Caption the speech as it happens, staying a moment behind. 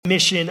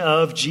mission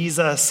of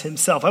Jesus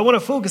himself. I want to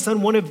focus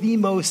on one of the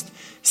most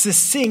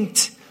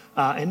succinct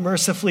and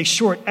mercifully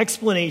short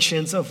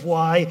explanations of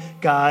why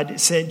God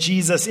sent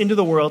Jesus into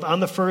the world on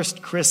the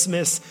first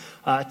Christmas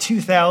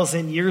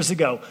 2,000 years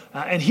ago.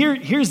 And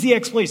here's the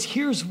explanation.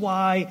 Here's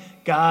why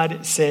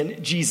God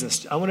sent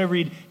Jesus. I want to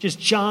read just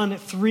John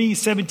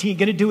 3:17.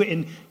 Going to do it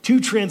in two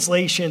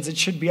translations. It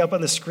should be up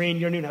on the screen.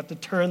 You don't even have to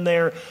turn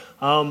there.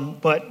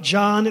 But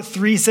John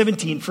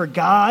 3:17, for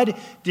God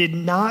did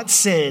not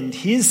send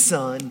his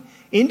Son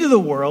into the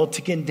world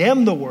to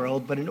condemn the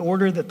world, but in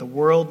order that the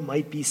world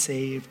might be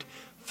saved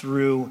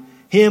through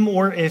him.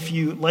 Or if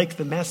you like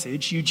the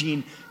Message,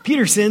 Eugene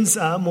Peterson's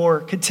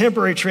more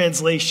contemporary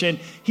translation,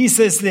 he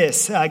says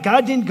this: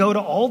 God didn't go to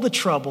all the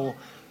trouble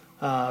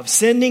of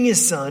sending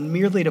his Son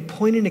merely to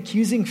point an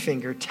accusing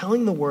finger,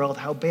 telling the world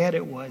how bad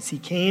it was. He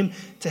came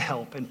to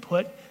help and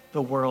put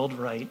the world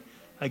right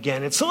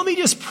again. And so let me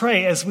just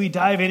pray as we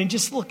dive in and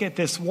just look at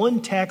this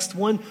one text,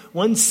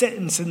 one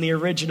sentence in the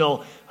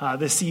original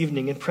this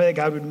evening, and pray that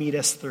God would meet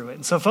us through it.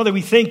 And so, Father,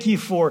 we thank you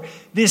for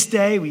this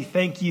day. We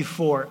thank you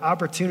for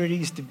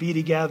opportunities to be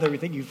together. We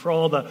thank you for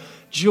all the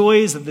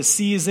joys of the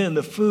season,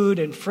 the food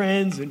and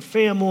friends and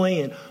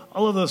family, and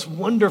all of those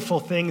wonderful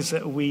things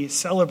that we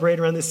celebrate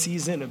around this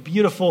season, a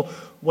beautiful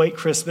white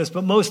Christmas.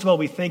 But most of all,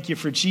 we thank you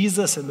for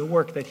Jesus and the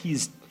work that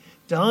he's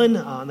done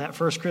on that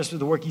first Christmas,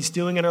 the work he's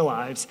doing in our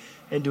lives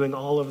and doing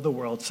all over the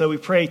world. So we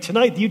pray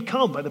tonight that you'd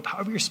come by the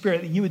power of your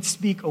Spirit, that you would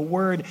speak a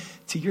word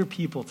to your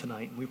people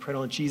tonight. And we pray it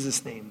all in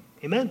Jesus' name.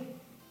 Amen.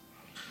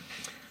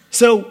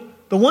 So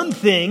the one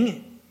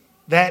thing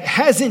that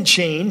hasn't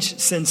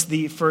changed since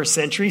the first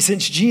century,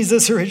 since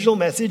Jesus' original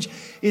message,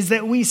 is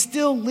that we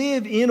still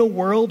live in a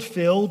world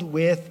filled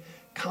with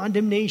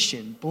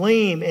condemnation,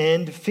 blame,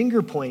 and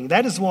finger-pointing.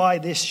 That is why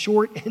this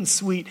short and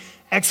sweet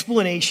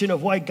explanation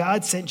of why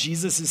God sent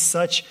Jesus is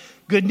such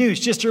good news.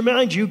 Just to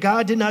remind you,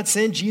 God did not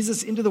send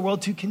Jesus into the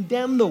world to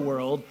condemn the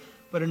world,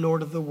 but in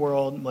order the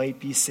world might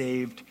be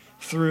saved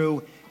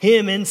through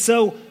him. And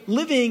so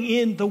living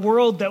in the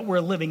world that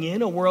we're living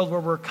in, a world where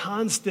we're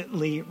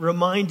constantly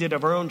reminded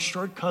of our own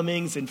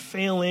shortcomings and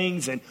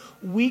failings and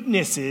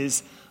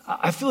weaknesses,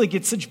 I feel like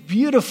it's such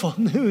beautiful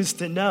news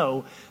to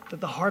know that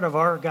the heart of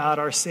our God,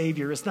 our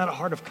Savior, is not a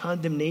heart of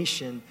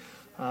condemnation,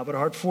 but a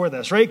heart for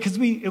this, right? Because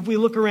if we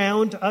look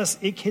around us,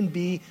 it can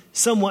be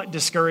somewhat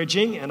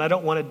discouraging, and I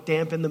don't want to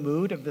dampen the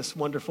mood of this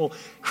wonderful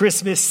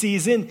Christmas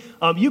season.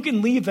 You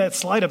can leave that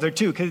slide up there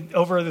too, because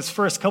over this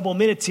first couple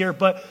minutes here,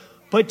 but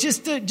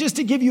just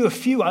to give you a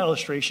few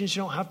illustrations,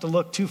 you don't have to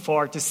look too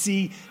far to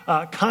see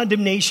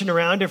condemnation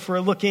around. If we're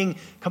looking,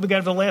 coming out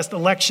of the last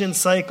election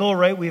cycle,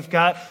 right, we've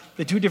got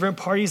the two different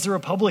parties, the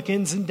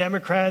Republicans and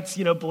Democrats,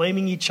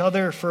 blaming each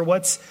other for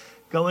what's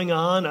going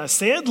on.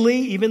 Sadly,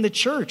 even the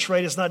church,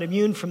 right, is not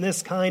immune from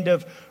this kind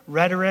of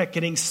rhetoric,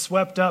 getting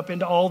swept up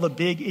into all the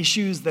big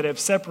issues that have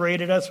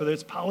separated us, whether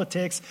it's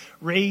politics,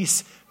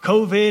 race,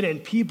 COVID,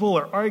 and people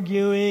are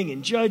arguing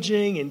and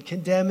judging and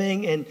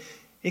condemning, and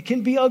it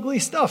can be ugly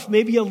stuff.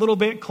 Maybe a little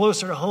bit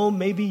closer to home.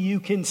 Maybe you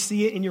can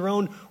see it in your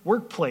own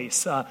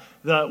workplace,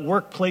 the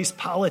workplace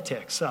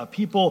politics,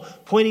 people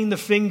pointing the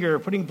finger,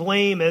 putting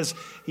blame as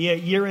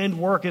year-end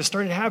work is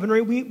starting to happen.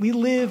 Right? We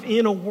live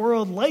in a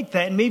world like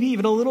that, and maybe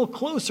even a little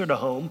closer to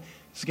home.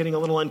 It's getting a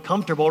little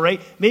uncomfortable, right?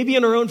 Maybe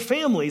in our own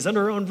families,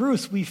 under our own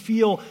roofs, we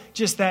feel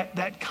just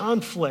that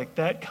conflict,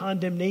 that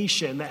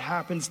condemnation that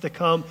happens to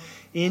come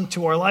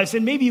into our lives.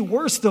 And maybe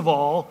worst of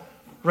all,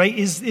 right,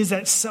 is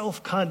that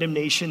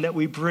self-condemnation that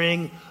we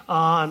bring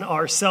on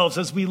ourselves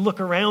as we look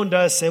around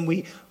us and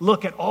we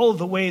look at all of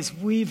the ways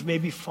we've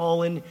maybe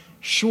fallen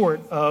short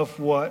of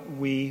what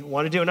we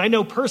want to do. And I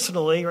know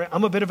personally, right,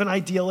 I'm a bit of an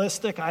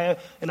idealist.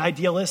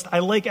 I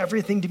like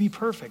everything to be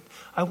perfect.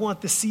 I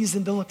want the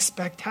season to look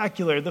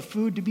spectacular, the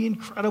food to be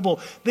incredible,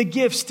 the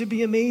gifts to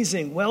be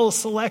amazing, well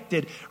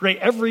selected, right?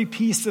 Every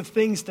piece of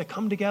things to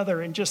come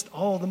together in just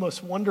all the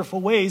most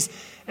wonderful ways.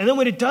 And then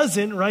when it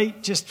doesn't,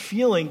 right, just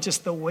feeling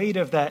just the weight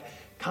of that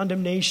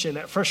condemnation,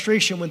 that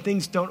frustration when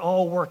things don't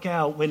all work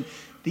out, when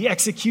the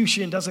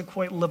execution doesn't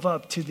quite live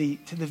up to the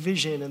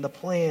vision and the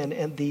plan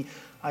and the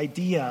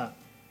idea.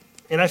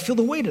 And I feel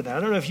the weight of that.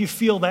 I don't know if you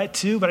feel that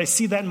too, but I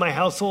see that in my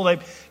household.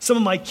 Some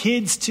of my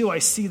kids too, I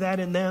see that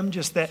in them,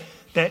 just that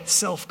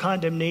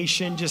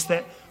self-condemnation, just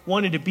that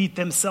wanting to beat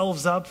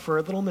themselves up for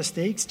little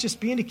mistakes, just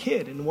being a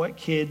kid and what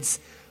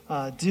kids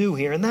do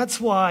here. And that's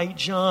why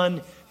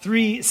John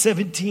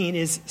 3:17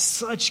 is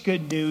such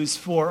good news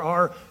for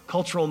our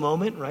cultural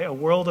moment, right? A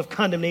world of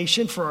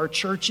condemnation for our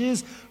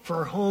churches, for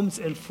our homes,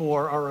 and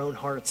for our own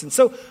hearts. And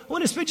so I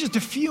want to spend just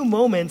a few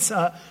moments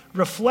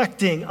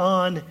reflecting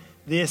on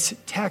this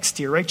text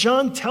here, right?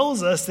 John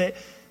tells us that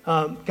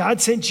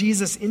God sent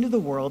Jesus into the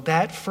world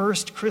that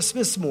first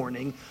Christmas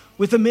morning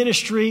with a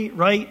ministry,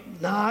 right,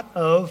 not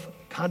of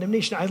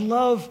condemnation. I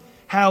love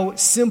how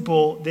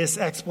simple this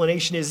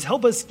explanation is.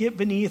 Help us get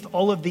beneath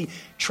all of the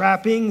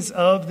trappings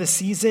of the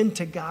season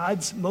to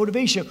God's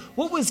motivation.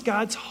 What was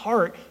God's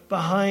heart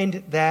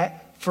behind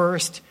that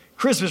first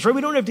Christmas, right? We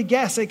don't have to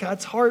guess at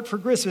God's heart for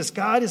Christmas.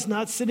 God is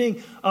not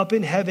sitting up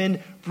in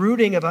heaven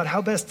brooding about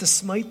how best to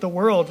smite the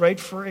world, right,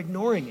 for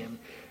ignoring him,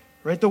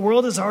 right? The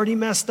world is already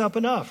messed up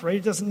enough, right?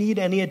 It doesn't need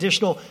any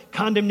additional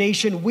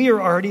condemnation. We are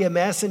already a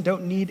mess and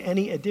don't need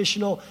any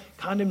additional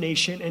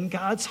condemnation. And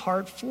God's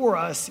heart for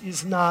us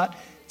is not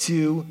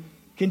to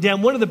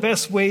condemn. One of the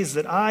best ways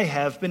that I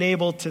have been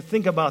able to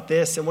think about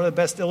this, and one of the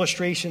best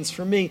illustrations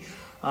for me,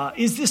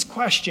 is this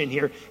question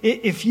here.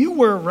 If you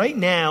were right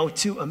now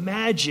to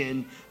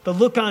imagine the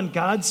look on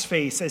God's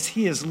face as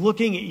he is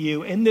looking at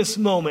you in this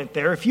moment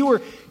there, if you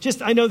were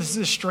just, I know this is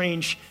a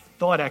strange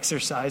thought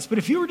exercise, but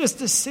if you were just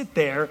to sit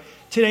there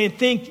today and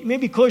think,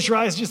 maybe close your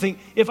eyes and just think,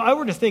 if I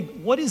were to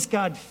think, what is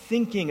God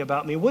thinking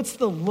about me? What's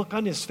the look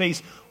on his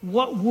face?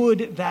 What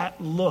would that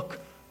look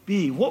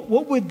be? What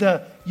would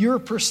your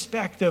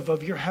perspective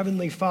of your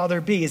heavenly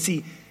Father be? Is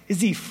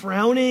he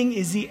frowning?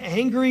 Is he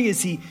angry?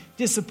 Is he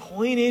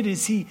disappointed?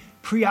 Is he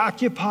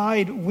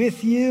preoccupied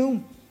with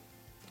you?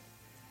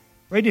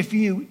 Right? If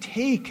you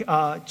take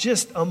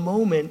just a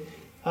moment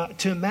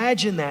to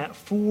imagine that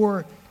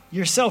for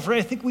yourself, right?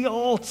 I think we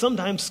all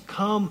sometimes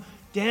come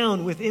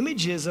down with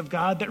images of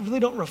God that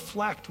really don't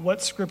reflect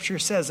what Scripture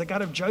says, a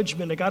God of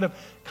judgment, a God of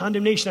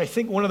condemnation. I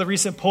think one of the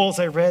recent polls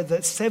I read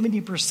that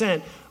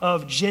 70%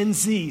 of Gen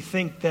Z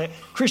think that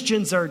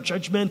Christians are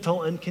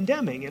judgmental and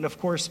condemning. And of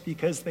course,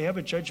 because they have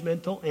a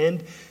judgmental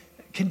and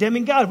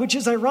condemning God, which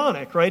is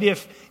ironic, right?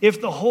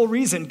 If the whole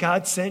reason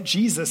God sent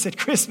Jesus at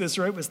Christmas,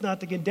 right, was not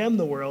to condemn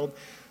the world,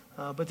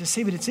 but to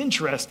say that it's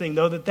interesting,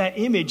 though, that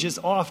image is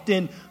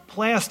often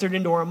plastered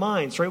into our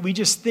minds, right? We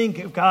just think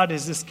of God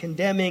as this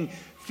condemning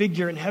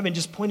figure in heaven,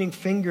 just pointing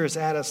fingers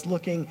at us,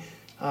 looking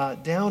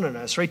down on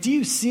us, right? Do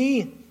you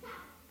see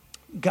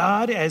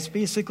God as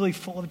basically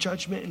full of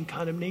judgment and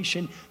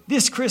condemnation?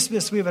 This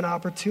Christmas, we have an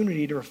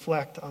opportunity to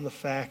reflect on the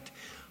fact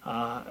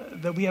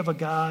that we have a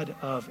God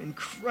of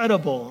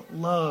incredible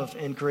love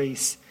and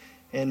grace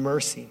and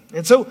mercy.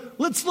 And so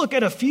let's look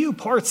at a few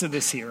parts of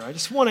this here. I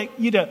just want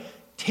you to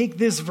take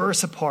this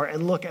verse apart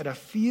and look at a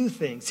few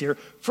things here.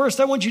 First,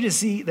 I want you to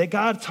see that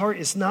God's heart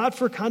is not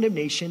for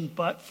condemnation,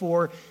 but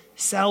for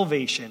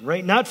salvation,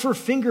 right? Not for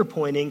finger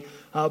pointing,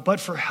 but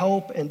for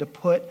help and to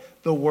put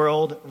the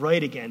world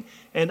right again.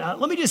 And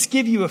let me just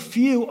give you a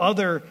few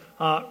other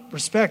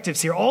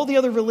perspectives here. All the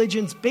other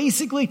religions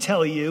basically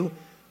tell you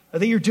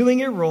that you're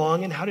doing it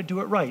wrong and how to do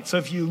it right. So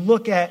if you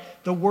look at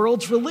the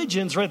world's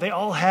religions, right, they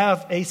all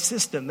have a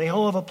system. They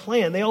all have a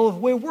plan. They all have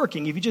a way of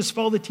working. If you just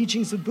follow the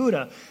teachings of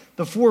Buddha,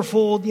 the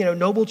fourfold,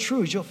 noble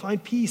truths, you'll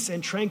find peace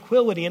and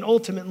tranquility and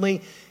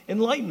ultimately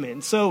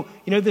enlightenment. So,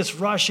 this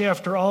rush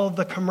after all of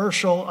the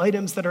commercial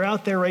items that are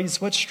out there, right, is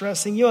what's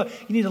stressing you out.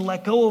 You need to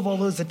let go of all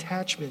those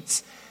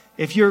attachments.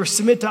 If you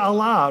submit to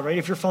Allah, right,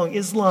 if you're following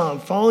Islam,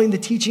 following the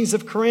teachings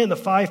of Quran, the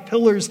 5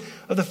 pillars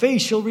of the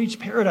faith, you'll reach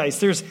paradise.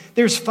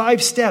 There's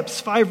 5 steps,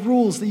 5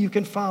 rules that you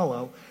can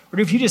follow. Or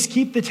if you just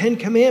keep the 10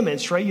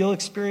 commandments, right, you'll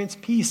experience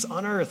peace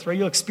on earth, right?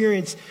 You'll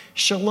experience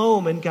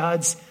shalom and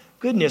God's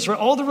goodness, right?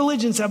 All the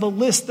religions have a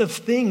list of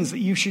things that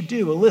you should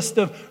do, a list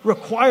of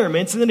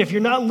requirements. And then if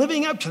you're not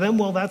living up to them,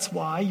 well, that's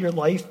why your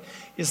life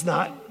is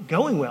not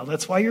going well.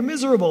 That's why you're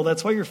miserable.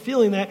 That's why you're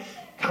feeling that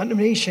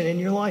condemnation in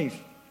your life.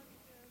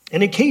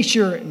 And in case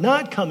you're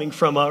not coming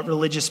from a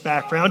religious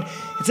background,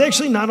 it's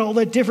actually not all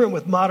that different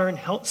with modern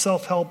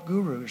self-help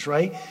gurus,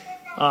 right?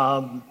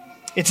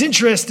 It's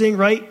interesting,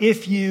 right?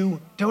 If you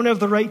don't have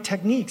the right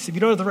techniques, if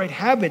you don't have the right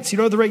habits, you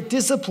don't have the right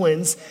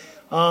disciplines,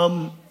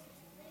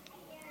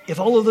 if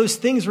all of those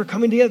things were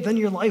coming together, then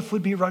your life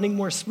would be running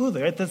more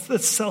smoothly, right?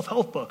 That's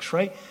self-help books,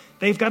 right?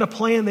 They've got a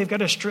plan, they've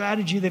got a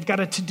strategy, they've got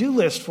a to-do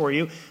list for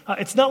you.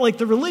 It's not like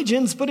the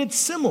religions, but it's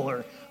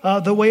similar,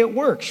 the way it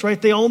works, right?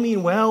 They all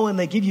mean well, and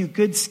they give you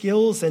good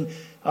skills and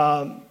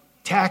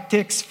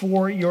tactics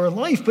for your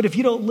life. But if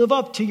you don't live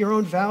up to your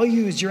own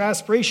values, your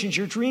aspirations,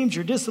 your dreams,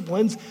 your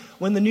disciplines,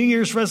 when the New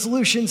Year's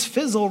resolutions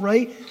fizzle,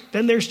 right,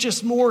 then there's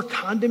just more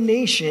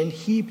condemnation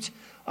heaped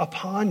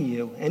upon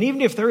you. And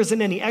even if there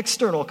isn't any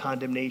external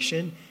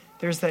condemnation,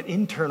 there's that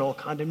internal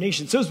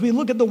condemnation. So as we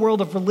look at the world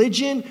of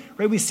religion,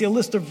 right, we see a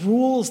list of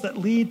rules that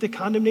lead to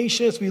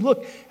condemnation. As we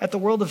look at the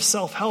world of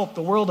self-help,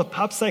 the world of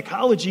pop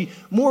psychology,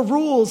 more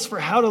rules for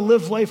how to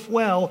live life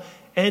well,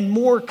 and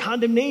more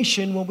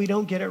condemnation when we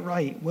don't get it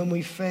right, when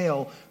we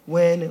fail,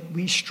 when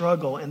we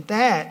struggle. And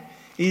that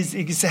is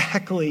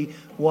exactly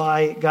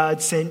why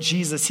God sent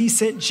Jesus. He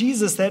sent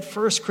Jesus that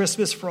first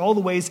Christmas for all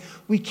the ways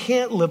we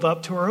can't live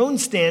up to our own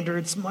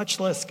standards, much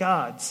less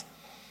God's.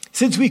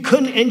 Since we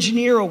couldn't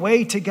engineer a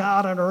way to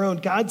God on our own,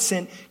 God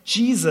sent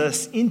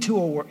Jesus into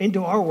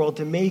our world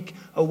to make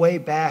a way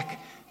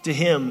back to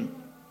him.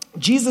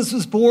 Jesus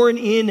was born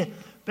in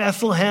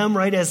Bethlehem,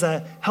 right, as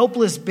a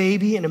helpless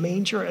baby in a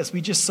manger, as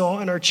we just saw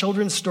in our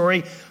children's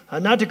story,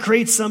 not to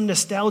create some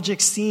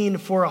nostalgic scene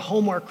for a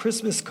Hallmark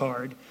Christmas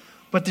card,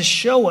 but to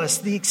show us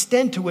the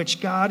extent to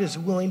which God is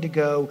willing to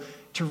go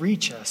to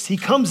reach us. He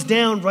comes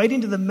down right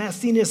into the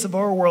messiness of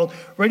our world,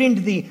 right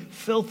into the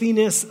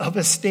filthiness of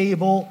a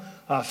stable,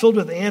 filled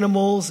with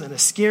animals and a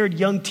scared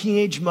young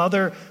teenage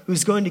mother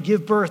who's going to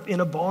give birth in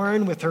a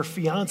barn with her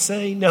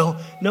fiance. No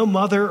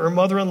mother or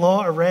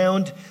mother-in-law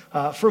around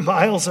for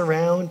miles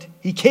around.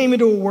 He came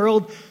into a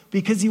world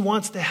because he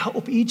wants to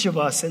help each of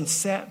us and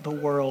set the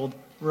world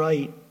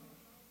right.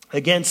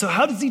 Again, so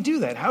how does he do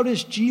that? How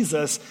does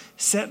Jesus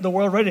set the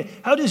world right?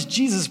 How does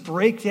Jesus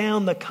break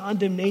down the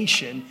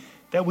condemnation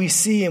that we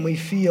see and we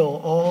feel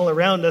all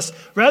around us?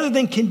 Rather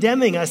than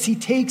condemning us, he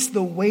takes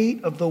the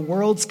weight of the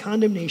world's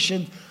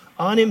condemnation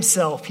on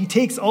himself. He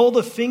takes all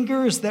the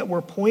fingers that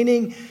were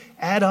pointing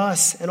at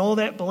us and all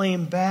that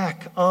blame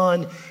back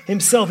on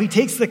himself. He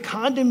takes the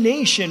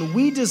condemnation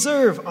we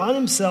deserve on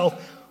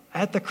himself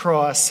at the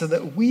cross so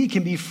that we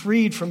can be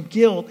freed from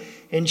guilt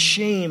and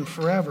shame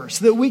forever,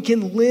 so that we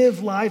can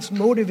live lives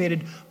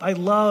motivated by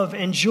love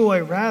and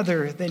joy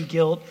rather than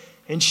guilt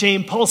and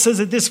shame. Paul says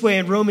it this way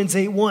in Romans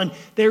 8:1,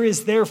 there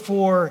is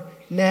therefore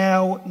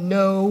now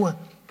no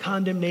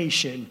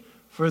condemnation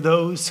for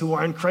those who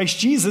are in Christ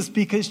Jesus,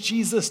 because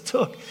Jesus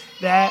took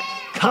that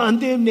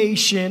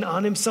condemnation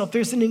on himself.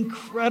 There's an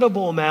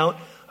incredible amount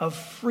of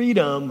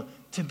freedom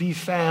to be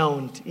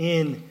found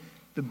in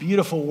the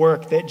beautiful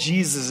work that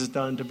Jesus has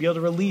done, to be able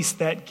to release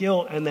that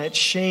guilt and that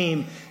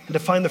shame and to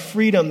find the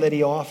freedom that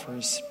he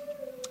offers.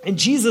 And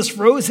Jesus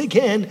rose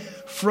again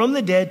from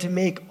the dead to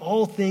make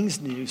all things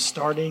new,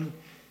 starting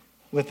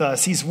with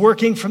us. He's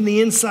working from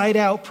the inside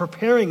out,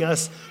 preparing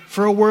us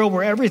for a world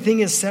where everything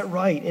is set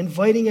right,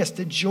 inviting us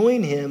to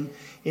join him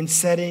in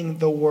setting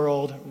the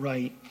world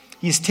right.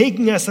 He's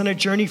taking us on a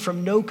journey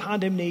from no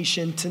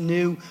condemnation to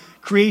new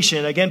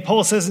creation. Again,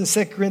 Paul says in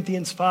 2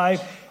 Corinthians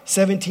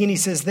 5:17, he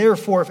says,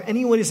 therefore, if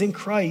anyone is in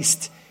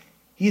Christ,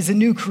 he is a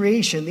new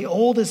creation. The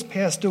old has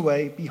passed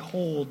away.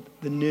 Behold,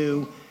 the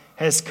new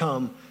has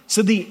come.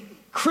 So the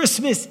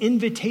Christmas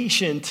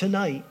invitation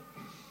tonight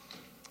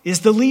is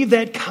to leave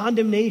that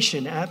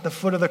condemnation at the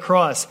foot of the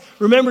cross.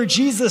 Remember,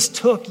 Jesus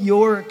took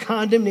your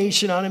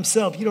condemnation on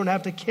himself. You don't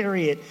have to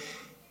carry it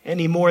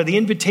anymore. The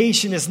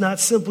invitation is not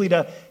simply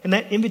to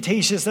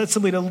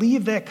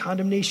leave that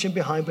condemnation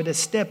behind, but to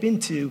step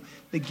into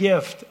the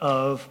gift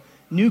of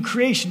new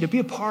creation, to be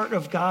a part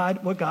of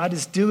God, what God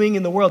is doing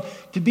in the world,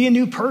 to be a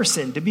new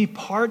person, to be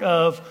part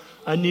of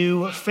a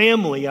new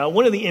family.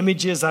 One of the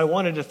images I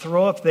wanted to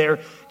throw up there,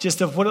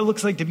 just of what it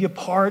looks like to be a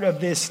part of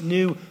this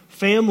new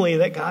family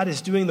that God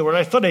is doing in the world.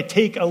 I thought I'd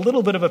take a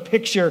little bit of a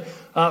picture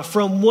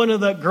from one of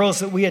the girls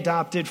that we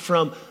adopted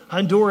from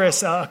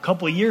Honduras a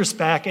couple of years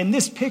back. And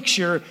this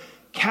picture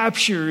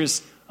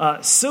captures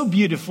so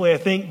beautifully, I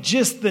think,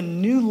 just the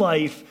new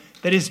life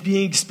that is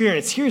being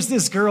experienced. Here's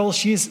this girl.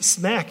 She's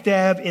smack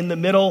dab in the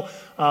middle,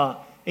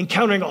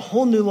 encountering a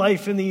whole new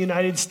life in the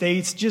United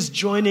States, just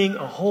joining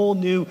a whole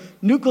new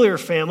nuclear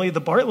family,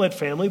 the Bartlett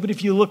family. But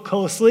if you look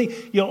closely,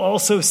 you'll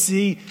also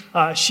see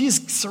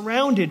she's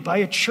surrounded by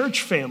a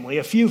church family,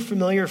 a few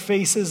familiar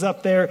faces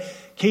up there,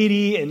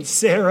 Katie and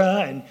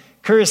Sarah and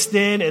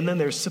Kirsten, and then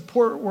there's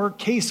support work,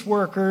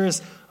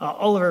 caseworkers,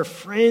 all of her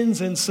friends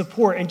and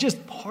support, and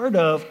just part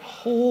of a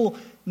whole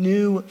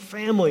new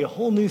family, a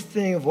whole new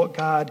thing of what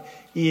God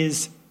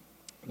is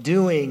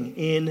doing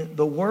in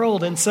the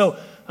world. And so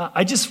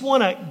I just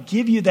want to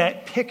give you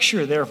that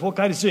picture there of what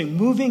God is doing,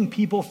 moving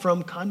people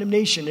from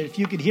condemnation. And if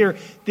you could hear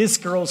this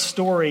girl's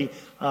story,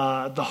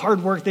 the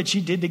hard work that she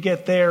did to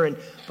get there,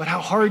 but how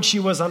hard she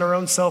was on her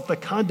own self, the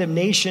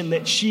condemnation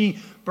that she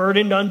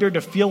burdened under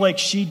to feel like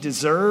she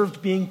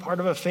deserved being part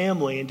of a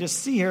family, and just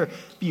see her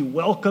be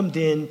welcomed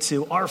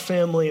into our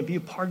family and be a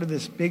part of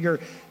this bigger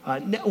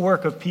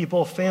network of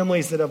people,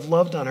 families that have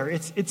loved on her.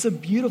 It's a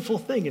beautiful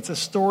thing. It's a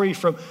story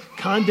from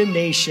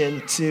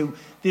condemnation to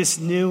this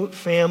new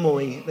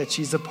family that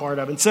she's a part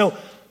of. And so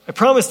I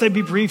promised I'd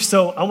be brief,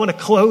 so I want to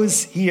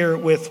close here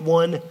with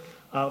one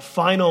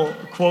final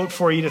quote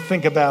for you to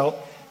think about,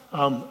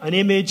 an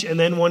image and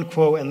then one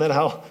quote, and then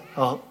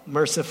I'll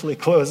mercifully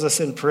close us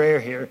in prayer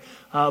here.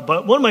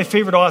 But one of my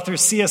favorite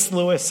authors, C.S.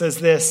 Lewis, says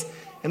this,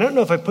 and I don't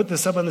know if I put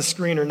this up on the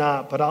screen or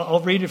not, but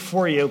I'll read it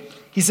for you.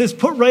 He says,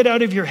 put right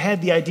out of your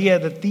head the idea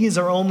that these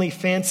are only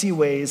fancy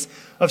ways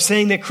of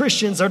saying that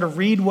Christians are to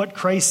read what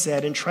Christ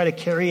said and try to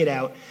carry it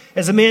out,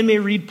 as a man may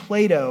read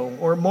Plato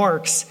or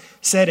Marx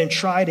said and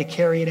try to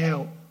carry it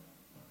out.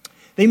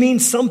 They mean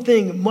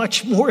something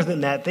much more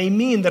than that. They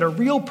mean that a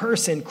real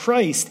person,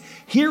 Christ,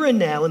 here and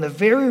now in the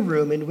very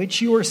room in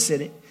which you are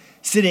sitting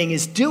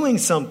is doing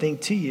something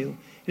to you.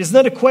 It is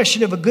not a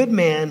question of a good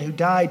man who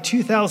died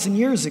 2,000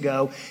 years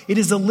ago. It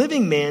is a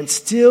living man,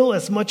 still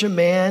as much a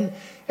man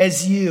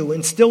as you,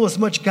 and still as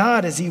much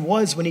God as he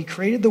was when he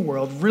created the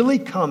world, really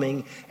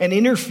coming and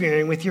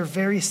interfering with your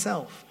very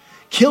self,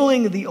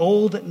 killing the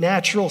old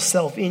natural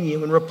self in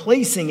you and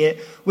replacing it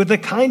with the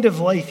kind of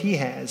life he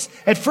has.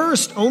 At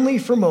first, only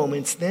for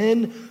moments,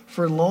 then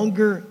for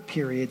longer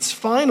periods.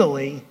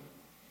 Finally,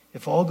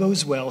 if all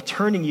goes well,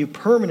 turning you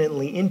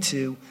permanently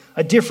into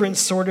a different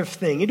sort of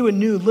thing, into a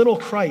new little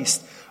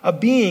Christ, a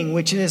being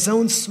which in his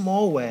own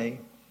small way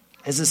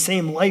has the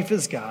same life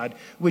as God,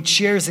 which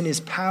shares in his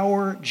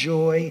power,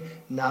 joy,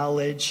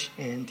 knowledge,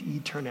 and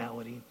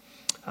eternality.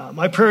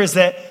 My prayer is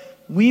that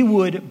we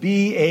would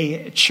be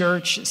a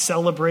church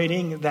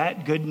celebrating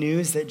that good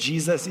news that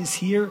Jesus is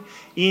here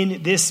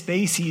in this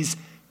space. He's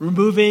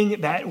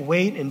removing that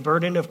weight and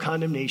burden of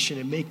condemnation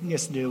and making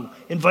us new,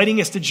 inviting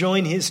us to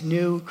join his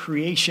new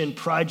creation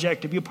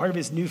project, to be a part of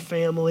his new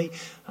family,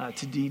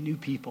 to be new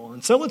people.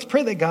 And so let's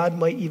pray that God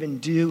might even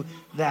do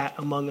that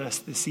among us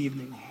this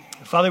evening.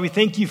 Father, we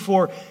thank you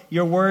for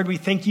your word. We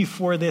thank you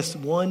for this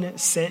one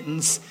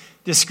sentence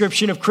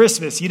description of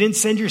Christmas. You didn't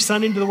send your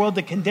son into the world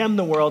to condemn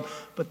the world,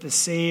 but to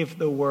save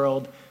the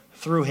world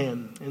through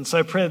him. And so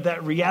I pray that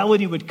that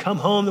reality would come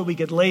home, that we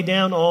could lay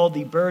down all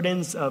the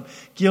burdens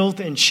of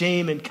guilt and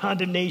shame and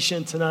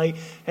condemnation tonight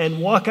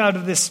and walk out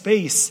of this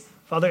space,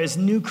 Father, as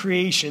new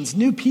creations,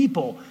 new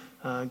people,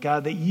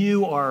 God, that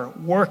you are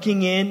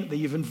working in, that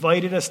you've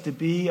invited us to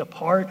be a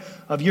part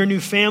of your new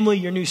family,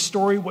 your new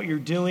story, what you're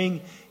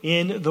doing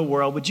in the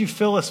world. Would you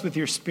fill us with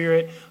your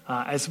Spirit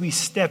as we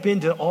step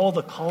into all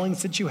the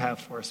callings that you have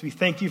for us? We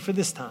thank you for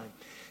this time.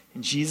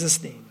 In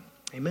Jesus' name,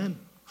 amen.